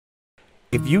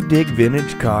If you dig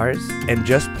vintage cars and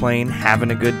just plain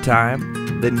having a good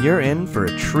time, then you're in for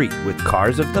a treat with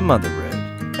Cars of the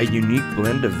Motherroad. A unique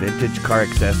blend of vintage car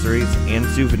accessories and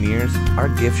souvenirs, our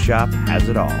gift shop has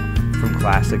it all. From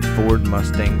classic Ford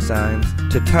Mustang signs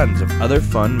to tons of other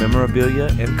fun memorabilia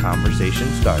and conversation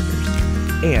starters.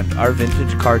 And our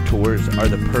vintage car tours are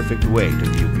the perfect way to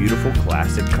view beautiful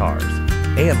classic cars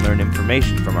and learn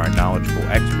information from our knowledgeable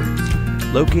experts.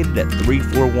 Located at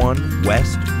 341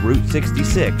 West Route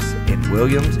 66 in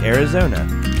Williams, Arizona,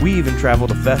 we even travel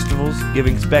to festivals,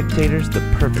 giving spectators the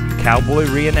perfect cowboy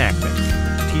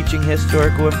reenactments, teaching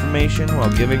historical information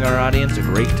while giving our audience a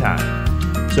great time.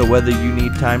 So whether you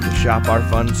need time to shop our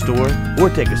fun store or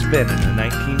take a spin in a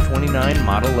 1929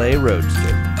 Model-A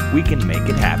Roadster, we can make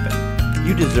it happen.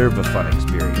 You deserve a fun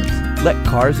experience. Let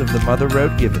Cars of the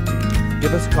Motherroad give it to you.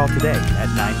 Give us a call today at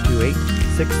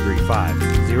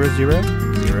 928-635-0000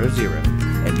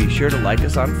 and be sure to like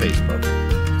us on Facebook.